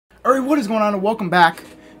Alright, what is going on, and welcome back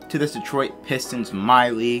to this Detroit Pistons My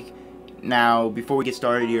League. Now, before we get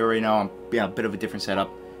started, you already know I'm a bit of a different setup.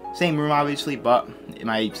 Same room, obviously, but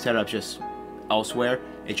my setup's just elsewhere.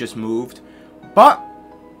 It just moved. But,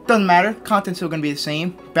 doesn't matter. Content's still going to be the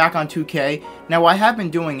same. Back on 2K. Now, what I have been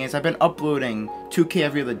doing is I've been uploading 2K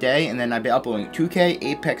every other day, and then I've been uploading 2K,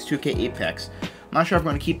 Apex, 2K, Apex. I'm not sure if I'm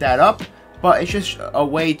going to keep that up, but it's just a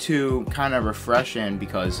way to kind of refresh in,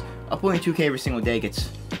 because uploading 2K every single day gets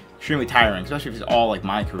extremely tiring, especially if it's all like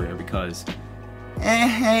my career, because it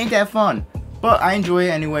ain't that fun. But I enjoy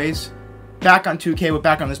it anyways. Back on 2K, we're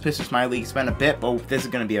back on this Pistons My League. It's been a bit, but this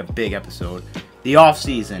is going to be a big episode. The off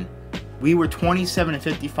season, we were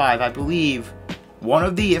 27-55. I believe one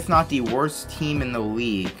of the, if not the worst team in the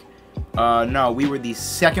league. No, we were the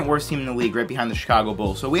second worst team in the league, right behind the Chicago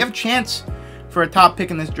Bulls. So we have a chance for a top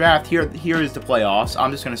pick in this draft. Here is the playoffs.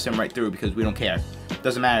 I'm just going to sim right through because we don't care.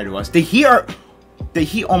 Doesn't matter to us. The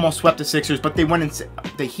Heat almost swept the Sixers, but they went in.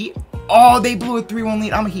 The Heat, oh, they blew a 3-1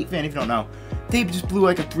 lead. I'm a Heat fan if you don't know. They just blew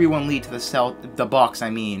like a 3-1 lead to the Bucks, I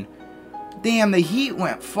mean. Damn, the Heat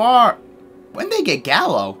went far. When did they get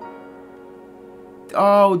Gallo?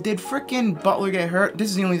 Oh, did frickin' Butler get hurt? This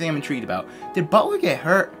is the only thing I'm intrigued about. Did Butler get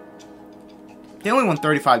hurt? They only won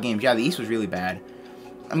 35 games. Yeah, the East was really bad.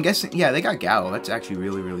 I'm guessing, yeah, they got Gallo. That's actually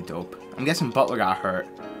really, really dope. I'm guessing Butler got hurt.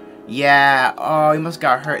 Yeah, oh, he must have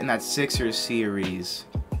got hurt in that Sixers series.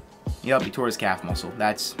 Yup, he tore his calf muscle.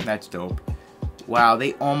 That's dope. Wow,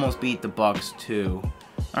 they almost beat the Bucks too.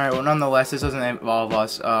 Alright, well, nonetheless, this doesn't involve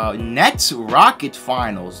us. Nets-Rockets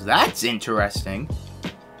finals. That's interesting.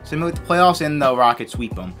 Simulate the playoffs and the Rockets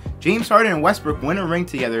sweep them. James Harden and Westbrook win a ring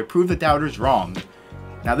together. Prove the doubters wrong.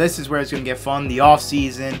 Now, this is where it's going to get fun. The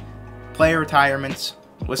offseason. Player retirements.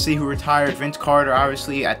 Let's see who retired. Vince Carter,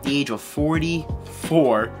 obviously, at the age of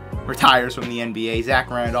 44, retires from the NBA.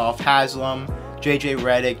 Zach Randolph, Haslam, JJ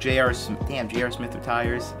Redick, J.R. Smith. Damn, J.R. Smith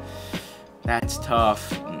retires. That's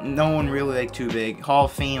tough. No one really like too big. Hall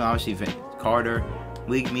of Fame, obviously, Vince Carter.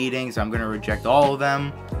 League meetings, I'm going to reject all of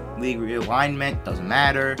them. League realignment, doesn't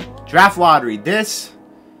matter. Draft lottery, this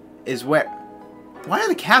is where... Why are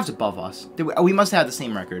the Cavs above us? We must have the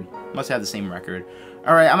same record. Must have the same record.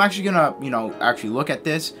 Alright, I'm actually gonna, actually look at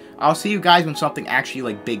this. I'll see you guys when something actually,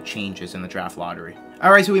 like, big changes in the draft lottery.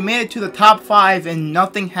 Alright, so we made it to the top 5, and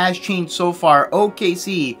nothing has changed so far.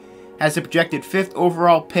 OKC has a projected 5th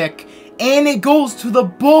overall pick, and it goes to the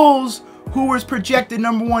Bulls, who was projected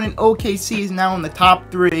number 1, and OKC is now in the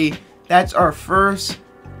top 3. That's our first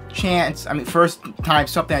chance, first time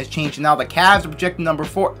something has changed, and now the Cavs are projected number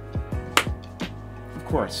 4. Of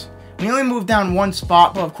course. We only moved down one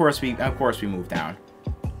spot, but of course we moved down.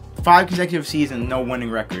 5 consecutive seasons, no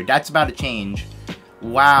winning record. That's about to change.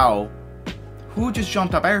 Wow. Who just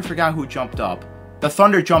jumped up? I already forgot who jumped up. The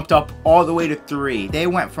Thunder jumped up all the way to 3. They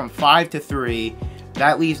went from 5 to 3.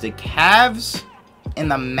 That leaves the Cavs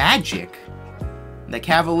and the Magic. The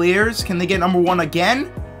Cavaliers, can they get number 1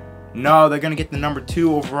 again? No, they're going to get the number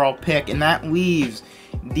 2 overall pick. And that leaves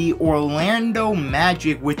the Orlando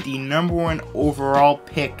Magic with the number 1 overall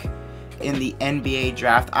pick in the NBA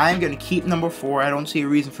draft. I'm going to keep number 4. I don't see a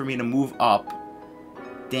reason for me to move up.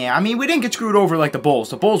 Damn, we didn't get screwed over like the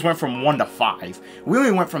Bulls. The Bulls went from 1 to 5. We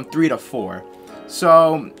only went from 3 to 4.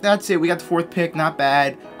 So, that's it. We got the 4th pick. Not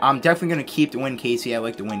bad. I'm definitely going to keep the Win Casey. I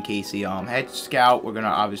like the Win Casey. Head scout, we're going to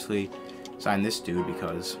obviously sign this dude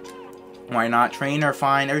because why not? Trainer,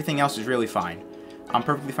 fine. Everything else is really fine. I'm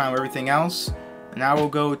perfectly fine with everything else. Now we'll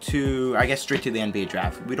go to, I guess, straight to the NBA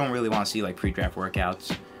draft. We don't really want to see, like, pre-draft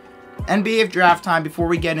workouts. NBA draft time. Before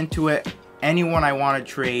we get into it, anyone I want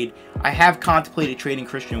to trade, I have contemplated trading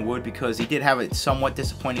Christian Wood because he did have a somewhat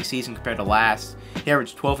disappointing season compared to last. He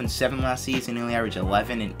averaged 12-7 last season. He only averaged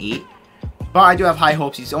 11-8. But I do have high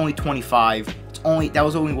hopes. He's only 25. That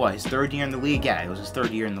was only, what, his 3rd year in the league? Yeah, it was his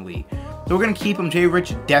 3rd year in the league. So we're going to keep him. Jay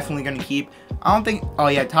Rich definitely going to keep. I don't think, oh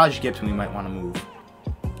yeah, Taj Gibson we might want to move.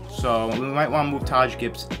 So we might want to move Taj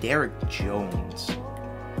Gibson. Derek Jones.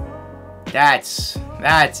 That's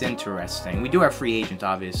interesting. We do have free agents,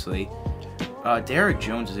 obviously. Derek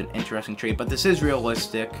Jones is an interesting trade, but this is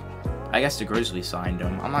realistic. I guess the Grizzlies signed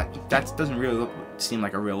him. That doesn't really seem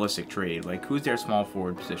like a realistic trade. Like, who's their small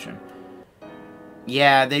forward position?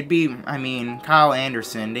 Yeah, they'd be, Kyle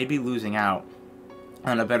Anderson, they'd be losing out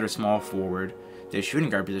on a better small forward. Their shooting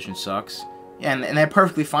guard position sucks. Yeah, and they're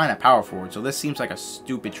perfectly fine at power forward, so this seems like a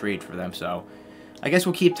stupid trade for them. So, I guess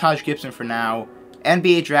we'll keep Taj Gibson for now.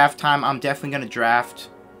 NBA draft time, I'm definitely going to draft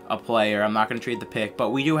a player. I'm not going to trade the pick,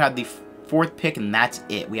 but we do have the 4th pick, and that's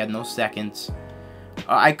it. We have no seconds.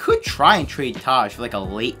 I could try and trade Taj for like a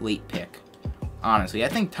late pick. Honestly, I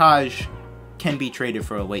think Taj can be traded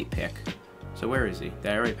for a late pick. So where is he?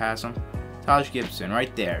 Did I already pass him? Taj Gibson,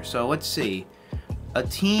 right there. So let's see. A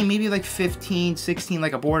team, maybe like 15, 16,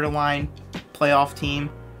 like a borderline playoff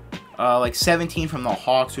team. Like 17 from the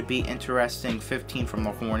Hawks would be interesting. 15 from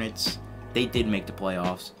the Hornets. They did make the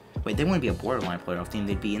playoffs. Wait, they wouldn't be a borderline playoff team.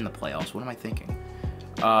 They'd be in the playoffs. What am I thinking?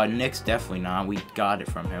 Knicks, definitely not. We got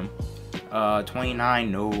it from him.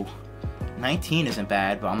 29, no. 19 isn't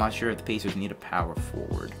bad, but I'm not sure if the Pacers need a power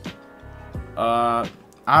forward.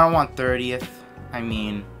 I don't want 30th. I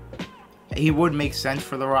mean, he would make sense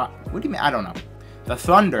for the Rock. What do you mean? I don't know. The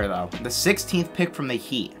Thunder, though. The 16th pick from the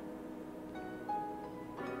Heat.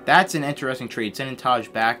 That's an interesting trade. Sending Taj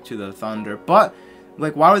back to the Thunder. But,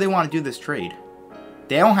 like, why would they want to do this trade?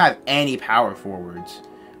 They don't have any power forwards.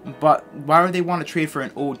 But why would they want to trade for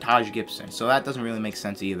an old Taj Gibson? So that doesn't really make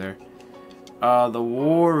sense either. The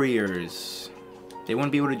Warriors. They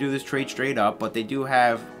wouldn't be able to do this trade straight up, but they do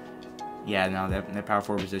have... Yeah, no, their power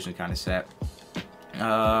forward position is kind of set.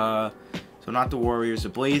 So not the Warriors. The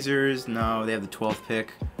Blazers, no, they have the 12th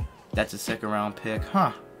pick. That's a second round pick.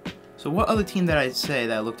 Huh. So what other team did I say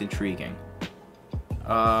that looked intriguing?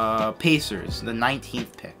 Pacers, the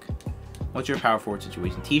 19th pick. What's your power forward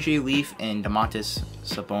situation? TJ Leaf and Domantas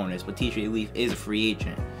Sabonis, but TJ Leaf is a free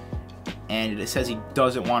agent. And it says he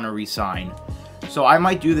doesn't want to re-sign. So I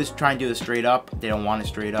might do this, try and do this straight up. They don't want it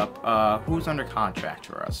straight up. Who's under contract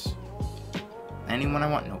for us? Anyone I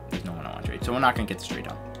want? Nope, there's no one I want to trade. So we're not going to get this trade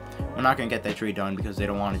done. We're not going to get that trade done because they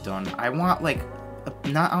don't want it done. I want, like,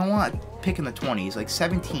 I want a pick in the 20s, like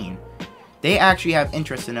 17. They actually have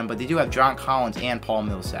interest in him, but they do have John Collins and Paul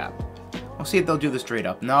Millsap. We'll see if they'll do this straight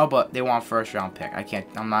up. No, but they want a first round pick.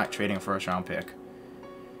 I'm not trading a first round pick.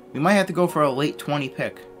 We might have to go for a late 20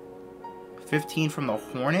 pick. 15 from the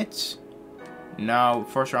Hornets? No,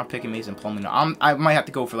 first round pick and Mason Plumlee. No, I might have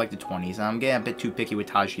to go for like the 20s. I'm getting a bit too picky with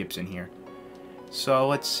Taj Gibson here. So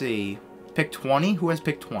let's see. Pick 20? Who has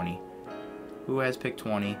pick 20? Who has pick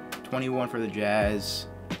 20? 21 for the Jazz.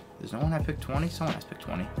 Does no one have pick 20? Someone has pick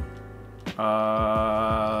 20.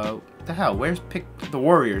 What the hell? Where's pick the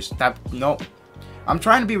Warriors? Nope. I'm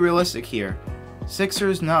trying to be realistic here.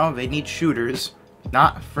 Sixers, no, they need shooters.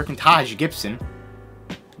 Not freaking Taj Gibson.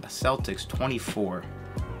 The Celtics, 24.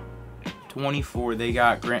 24, they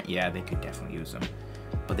got Grant. Yeah, they could definitely use him.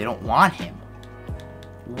 But they don't want him.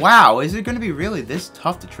 Wow, is it going to be really this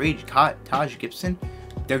tough to trade Taj Gibson?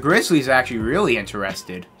 The Grizzlies are actually really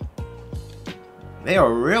interested. They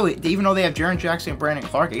are really, even though they have Jaren Jackson and Brandon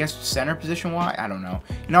Clark, I guess center position why? I don't know.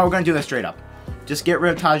 You know, we're going to do this straight up. Just get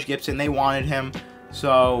rid of Taj Gibson. They wanted him.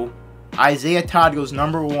 So, Isaiah Todd goes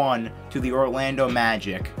number 1 to the Orlando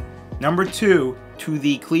Magic. Number 2 to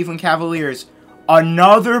the Cleveland Cavaliers.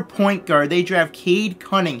 Another point guard. They draft Cade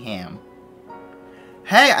Cunningham.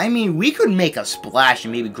 Hey, I mean, we could make a splash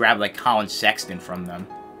and maybe grab like Colin Sexton from them.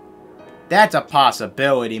 That's a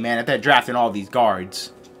possibility, man, if they're drafting all these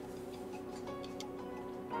guards.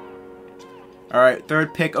 Alright,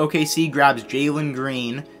 third pick, OKC grabs Jalen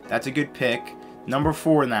Green. That's a good pick. Number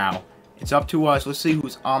 4 now. It's up to us. Let's see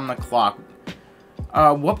who's on the clock.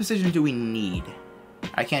 What position do we need?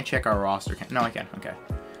 I can't check our roster. No, I can. Okay.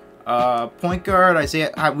 Point guard,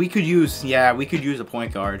 Isaiah. We could use a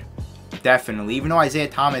point guard. Definitely. Even though Isaiah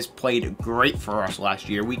Thomas played great for us last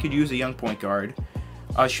year, we could use a young point guard.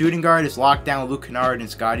 Shooting guard is locked down with Luke Kennard and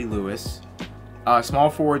Scotty Lewis. Small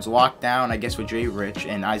forwards locked down, I guess, with Jay Rich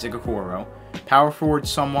and Isaac Okoro. Power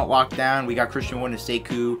forwards somewhat locked down. We got Christian Wood and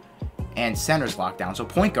Sekou, and centers locked down. So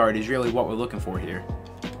point guard is really what we're looking for here.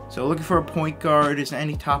 So looking for a point guard. Is there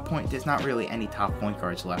any top point? There's not really any top point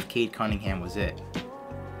guards left. Cade Cunningham was it.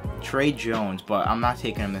 Trey Jones, but I'm not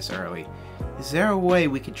taking him this early. Is there a way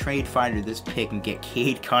we could trade Finder this pick and get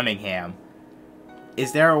Cade Cunningham?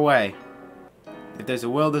 Is there a way? If there's a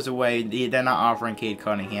will, there's a way. They're not offering Cade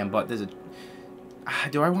Cunningham, but there's a...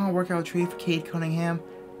 Do I want to work out a trade for Cade Cunningham?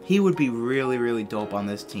 He would be really, really dope on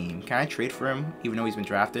this team. Can I trade for him, even though he's been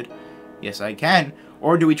drafted? Yes, I can.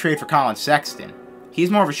 Or do we trade for Colin Sexton?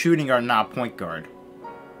 He's more of a shooting guard, not a point guard.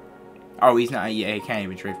 Oh, he's not... Yeah, he can't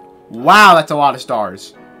even trade. Wow, that's a lot of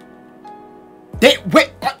stars. Wait,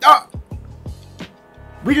 what?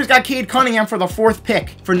 We just got Cade Cunningham for the 4th pick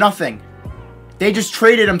for nothing. They just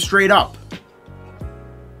traded him straight up.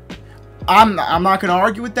 I'm not going to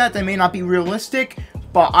argue with that. They may not be realistic,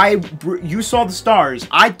 but you saw the stars.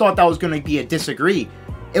 I thought that was going to be a disagree.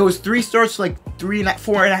 It was 3 stars to like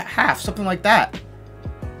 4.5, something like that.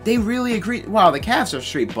 They really agreed. Wow, the Cavs are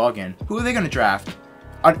straight bugging. Who are they going to draft?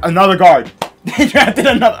 Another guard. They drafted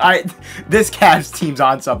another. This Cavs team's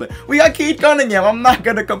on something. We got Cade Cunningham. I'm not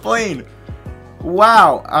going to complain.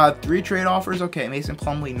 Wow. 3 trade offers. Okay, Mason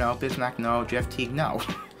Plumlee, no. Bismack, no. Jeff Teague, no.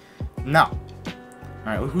 No.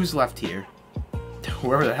 Alright, well, who's left here?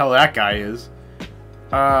 Whoever the hell that guy is.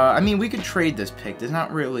 I mean, we could trade this pick. There's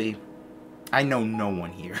not really... I know no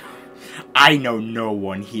one here. I know no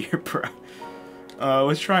one here, bro.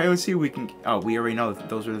 Let's see if we can... Oh, we already know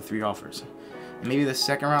those are the 3 offers. Maybe the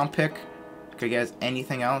 2nd round pick could get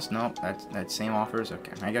anything else. No, that's same offers.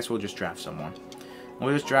 Okay, I guess we'll just draft someone.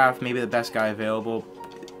 We'll just draft maybe the best guy available.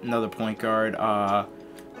 Another point guard.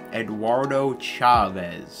 Eduardo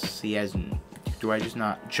Chavez. He has... Do I just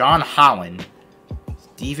not... John Holland.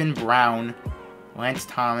 Stephen Brown. Lance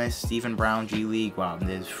Thomas. Stephen Brown, G League. Wow,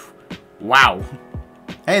 this... Wow.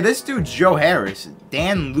 Hey, this dude's Joe Harris.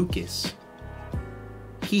 Dan Lucas.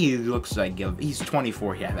 He looks like... He's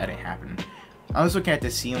 24. Yeah, that ain't happening. I was looking at the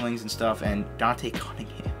ceilings and stuff, and Dante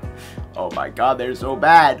Cunningham. Oh my god, they're so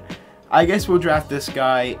bad. I guess we'll draft this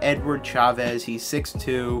guy, Edward Chavez. He's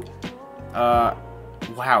 6'2".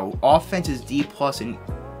 Wow. Offense is D+, and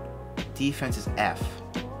defense is F.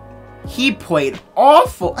 He played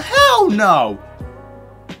awful. Hell no!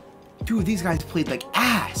 Dude, these guys played like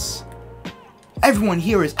ass. Everyone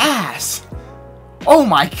here is ass. Oh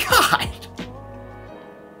my god.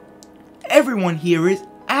 Everyone here is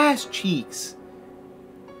ass cheeks.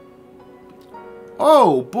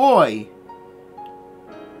 Oh boy.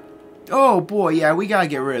 Oh boy, yeah, we gotta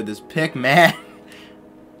get rid of this pick, man.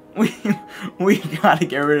 we gotta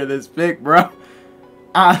get rid of this pick, bro.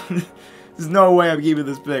 There's no way I'm keeping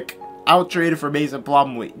this pick. I'll trade it for Mason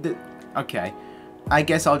Plumlee. Okay, I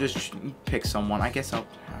guess I'll just pick someone. I guess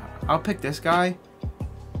I'll pick this guy.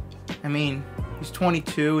 I mean, he's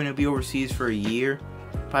 22 and he'll be overseas for a year.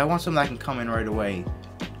 But I want someone that can come in right away.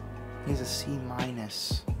 He's a C-.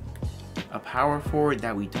 A power forward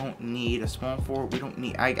that we don't need. A small forward we don't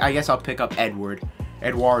need. I guess I'll pick up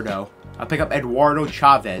Eduardo. I'll pick up Eduardo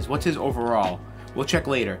Chavez. What's his overall? We'll check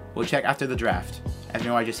later. We'll check after the draft. As you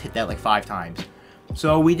know, I just hit that like 5 times.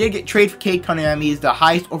 So we did trade for Cade Cunningham. He's the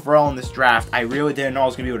highest overall in this draft. I really didn't know I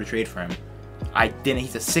was going to be able to trade for him. I didn't.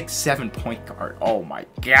 He's a 6'7" point guard. Oh my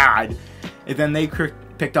god. And then they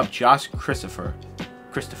picked up Josh Christopher.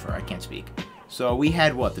 I can't speak. So we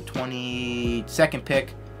had what, the 22nd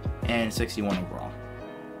pick and 61 overall.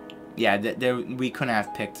 Yeah, we couldn't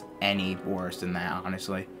have picked any worse than that,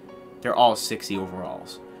 honestly. They're all 60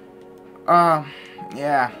 overalls.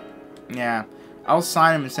 Yeah. I'll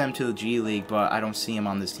sign him and send him to the G League, but I don't see him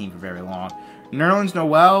on this team for very long. Nerlens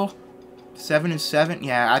Noel, 7-7.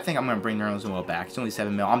 Yeah, I think I'm going to bring Nerlens Noel back. It's only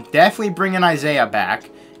 7 mil. I'm definitely bringing Isaiah back,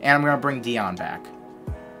 and I'm going to bring Dion back.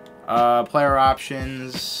 Player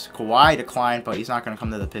options. Kawhi declined, but he's not going to come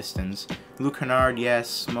to the Pistons. Luke Kennard,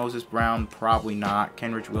 yes. Moses Brown, probably not.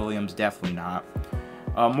 Kenrich Williams, definitely not.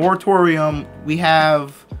 Moratorium, we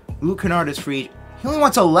have Luke Kennard is free. He only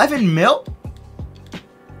wants 11 mil?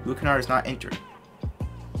 Luke Kennard is not interested.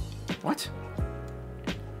 What?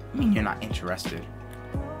 I mean you're not interested.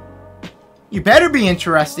 You better be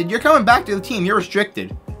interested. You're coming back to the team. You're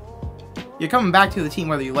restricted. You're coming back to the team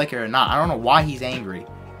whether you like it or not. I don't know why he's angry.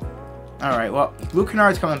 Alright, well, Luke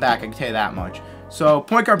Kennard's coming back, I can tell you that much. So,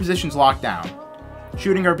 point guard position's locked down.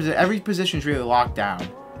 Shooting guard position, every position's really locked down.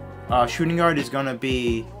 Shooting guard is going to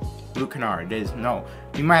be Luke Kennard. No,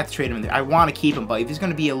 we might have to trade him. I want to keep him, but if he's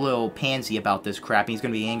going to be a little pansy about this crap, he's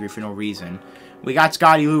going to be angry for no reason. We got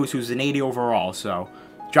Scotty Lewis, who's an 80 overall, so...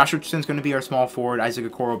 Josh Richardson's going to be our small forward. Isaac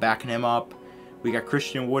Okoro backing him up. We got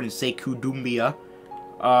Christian Wood and Sekou Doumbia.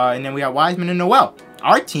 And then we got Wiseman and Noel.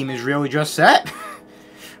 Our team is really just set.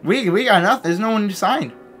 We got enough. There's no one to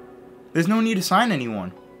sign. There's no need to sign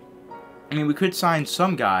anyone. I mean, we could sign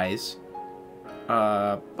some guys.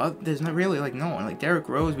 But there's not really, like, no one. Like, Derrick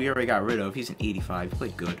Rose, we already got rid of. He's an 85. He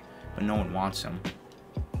played good. But no one wants him.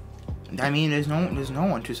 I mean, there's no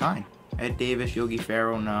one to sign. Ed Davis, Yogi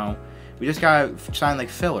Ferrell, no. We just gotta sign, like,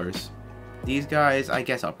 fillers. These guys, I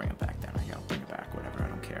guess I'll bring it back then. I'll bring it back. Whatever. I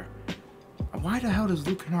don't care. Why the hell does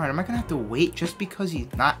Luke Kennard? Am I gonna have to wait just because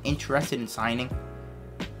he's not interested in signing?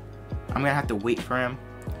 I'm gonna have to wait for him.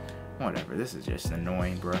 Whatever, this is just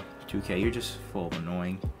annoying, bro. 2K, you're just full of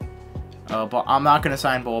annoying. But I'm not gonna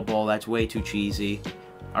sign Bol. That's way too cheesy.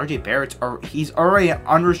 RJ Barrett's he's already an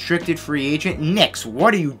unrestricted free agent. Knicks,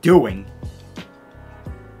 what are you doing?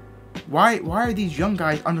 Why are these young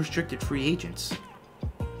guys unrestricted free agents?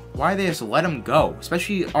 Why they just let him go?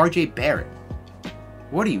 Especially RJ Barrett.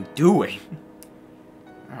 What are you doing?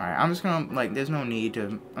 Alright, I'm just gonna, like, there's no need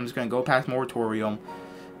to, I'm just gonna go past moratorium.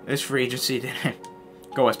 This free agency didn't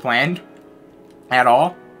go as planned at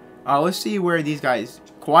all. Let's see where these guys...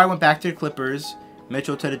 Kawhi went back to the Clippers.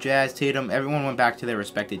 Mitchell to the Jazz. Tatum. Everyone went back to their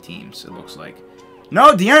respected teams, it looks like.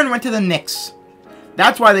 No, De'Aaron went to the Knicks.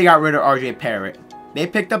 That's why they got rid of RJ Barrett. They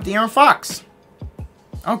picked up De'Aaron Fox.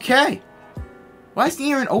 Okay. Why does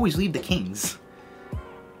De'Aaron always leave the Kings?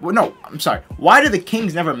 Well, no, I'm sorry. Why do the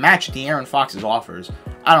Kings never match De'Aaron Fox's offers?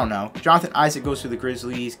 I don't know. Jonathan Isaac goes to the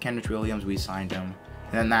Grizzlies. Kendrick Williams, we signed him.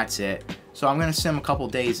 And then that's it. So I'm going to sim a couple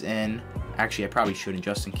days in. Actually, I probably shouldn't,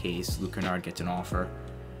 just in case Luke Kennard gets an offer.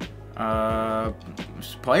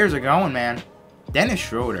 Players are going, man. Dennis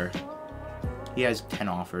Schroeder. He has 10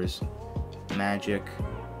 offers. Magic.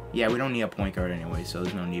 Yeah, we don't need a point guard anyway, so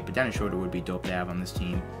there's no need. But Dennis Schroeder would be dope to have on this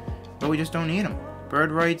team. But we just don't need him.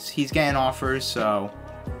 Bird rights, he's getting offers, so...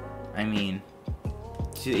 I mean...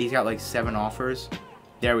 He's got like 7 offers.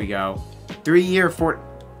 There we go. 3-year,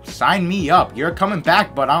 sign me up. You're coming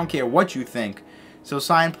back, but I don't care what you think. So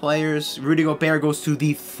sign players. Rudy Gobert goes to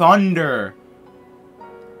the Thunder.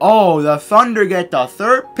 Oh, the Thunder get the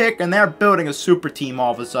 3rd pick, and they're building a super team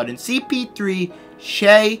all of a sudden. CP3,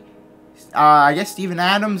 Shea, I guess Steven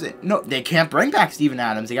Adams. No, they can't bring back Steven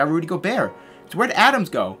Adams. They got Rudy Gobert. So where'd Adams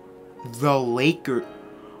go? The Lakers.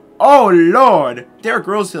 Oh, Lord. Derrick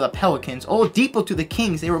Rose to the Pelicans. Oladipo to the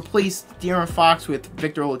Kings. They replaced De'Aaron Fox with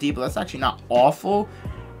Victor Oladipo. That's actually not awful,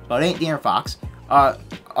 but it ain't De'Aaron Fox. Oh,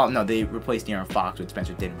 no, they replaced De'Aaron Fox with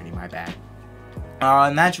Spencer Dinwiddie. My bad.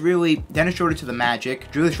 And that's really Dennis Schroeder to the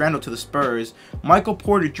Magic, Julius Randle to the Spurs, Michael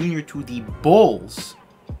Porter Jr. to the Bulls.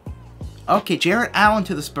 Okay, Jarrett Allen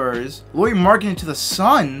to the Spurs, Lauri Markkanen to the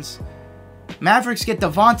Suns. Mavericks get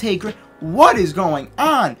Devontae Graham. What is going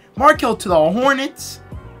on? Markelle to the Hornets.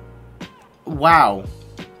 Wow.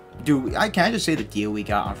 Dude, can I just say the deal we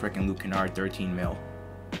got on freaking Luke Kennard? 13 mil.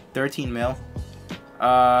 13 mil?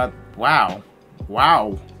 Wow.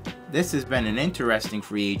 Wow. This has been an interesting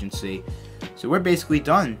free agency. So we're basically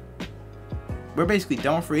done. We're basically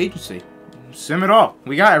done with free agency. Sim it all.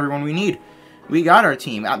 We got everyone we need. We got our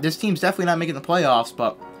team. This team's definitely not making the playoffs,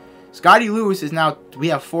 but Scotty Lewis is now... We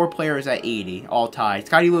have 4 players at 80, all tied.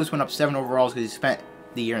 Scotty Lewis went up 7 overalls because he spent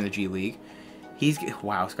the year in the G League.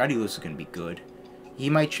 Wow, Scotty Lewis is going to be good. He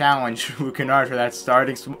might challenge Luke Kennard for that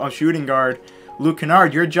starting shooting guard. Luke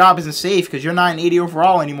Kennard, your job isn't safe because you're not an 80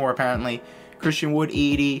 overall anymore, apparently. Christian Wood,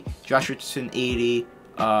 80. Josh Richardson, 80.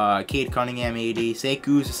 Cade Cunningham, 80.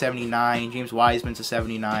 Seku's a 79. James Wiseman's a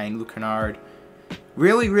 79. Luke Kennard.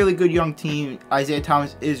 Really, really good young team. Isaiah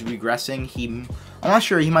Thomas is regressing. I'm not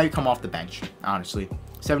sure. He might come off the bench, honestly.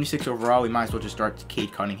 76 overall. We might as well just start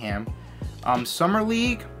Cade Cunningham. Summer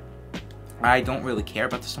League. I don't really care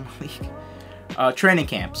about the Summer League. Training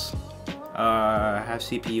camps. Have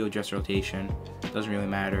CPU, adjust rotation. Doesn't really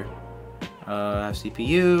matter. Have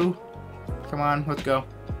CPU. Come on, let's go.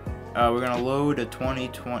 We're gonna load a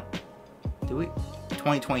 2020. Do we?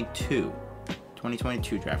 2022.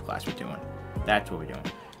 2022 draft class we're doing. That's what we're doing.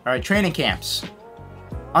 Alright, training camps.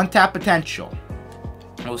 Untapped potential.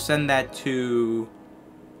 We'll send that to,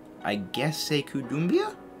 I guess, Sekou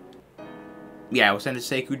Doumbia? Yeah, we'll send it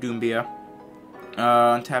to Sekou Doumbia.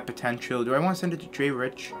 Untapped potential. Do I want to send it to Jay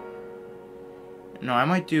Rich? No, I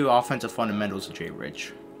might do offensive fundamentals to Jay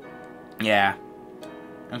Rich. Yeah.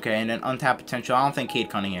 Okay, and then untapped potential. I don't think Cade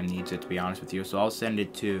Cunningham needs it, to be honest with you. So I'll send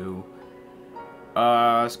it to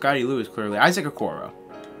Scotty Lewis, clearly. Isaac Okoro.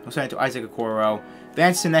 I'll send it to Isaac Okoro.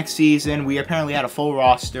 Advance to next season. We apparently had a full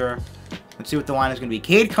roster. Let's see what the line is going to be.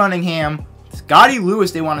 Cade Cunningham. Scotty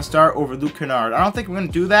Lewis they want to start over Luke Kennard. I don't think we're going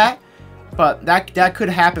to do that. But that could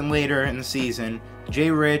happen later in the season. Jay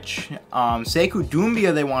Rich. Sekou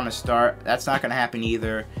Doumbia they want to start. That's not going to happen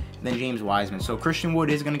either. Then James Wiseman. So Christian Wood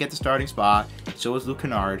is going to get the starting spot. So is Luke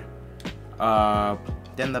Kennard.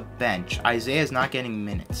 Then the bench. Isaiah's not getting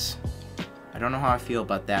minutes. I don't know how I feel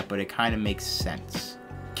about that, but it kind of makes sense.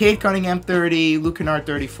 Cade Cunningham 30, Luke Kennard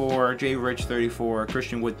 34, Jay Rich 34,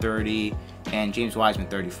 Christian Wood 30, and James Wiseman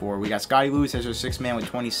 34. We got Scotty Lewis as our 6th man with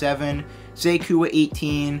 27, Sekou at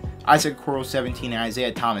 18, Isaac Okoro 17, and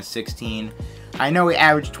Isaiah Thomas 16. I know he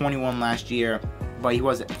averaged 21 last year, but he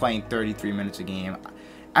wasn't playing 33 minutes a game.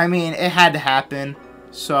 I mean, it had to happen,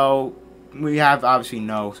 so we have obviously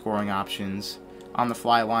no scoring options. On the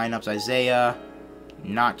fly lineups, Isaiah,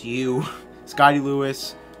 not you. Scotty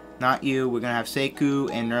Lewis, not you. We're going to have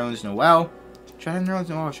Sekou and Nerlens Noel. Should I have Nerlens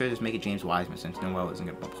Noel or should I just make it James Wiseman since Noel isn't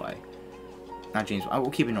going to play? Not James. We'll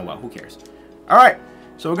keep it Noel. Who cares? Alright,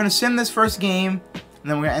 so we're going to sim this first game, and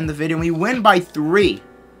then we're going to end the video. And we win by 3.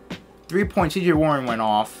 3 points. CJ Warren went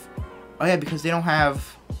off. Oh, yeah, because they don't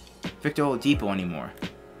have Victor Oladipo anymore.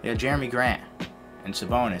 They got Jeremy Grant and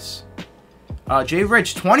Sabonis. Jay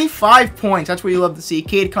Rich, 25 points. That's what you love to see.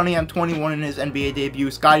 Cade Cunningham, 21 in his NBA debut.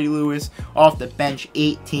 Scotty Lewis off the bench,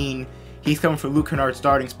 18. He's coming for Luke Kennard's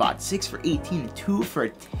starting spot. 6 for 18 and 2 for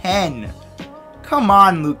 10. Come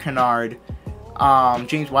on, Luke Kennard.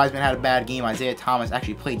 James Wiseman had a bad game. Isaiah Thomas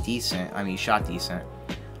actually played decent. I mean, he shot decent.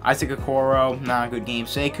 Isaac Okoro, not a good game.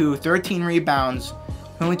 Sekou, 13 rebounds.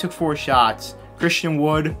 He only took 4 shots. Christian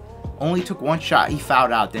Wood only took one shot. He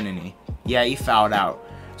fouled out, didn't he? Yeah, he fouled out.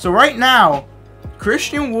 So right now,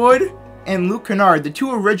 Christian Wood and Luke Kennard, the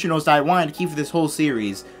two originals that I wanted to keep for this whole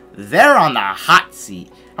series, they're on the hot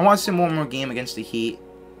seat. I want to see one more game against the Heat,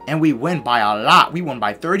 and we win by a lot. We won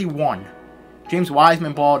by 31. James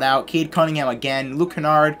Wiseman balled out. Cade Cunningham again. Luke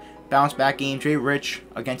Kennard, bounce back game. Jay Rich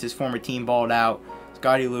against his former team balled out.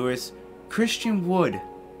 Scotty Lewis. Christian Wood.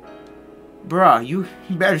 Bruh, you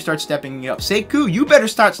better start stepping it up. Sekou, you better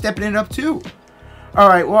start stepping it up too.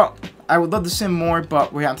 Alright, well, I would love to sim more,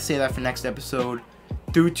 but we have to say that for next episode.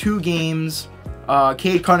 Through 2 games,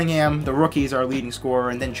 Cade Cunningham, the rookie, is our leading scorer,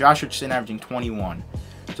 and then Josh Richardson averaging 21.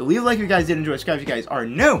 So leave a like if you guys did enjoy. Subscribe if you guys are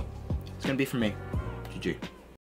new. It's going to be for me. GG.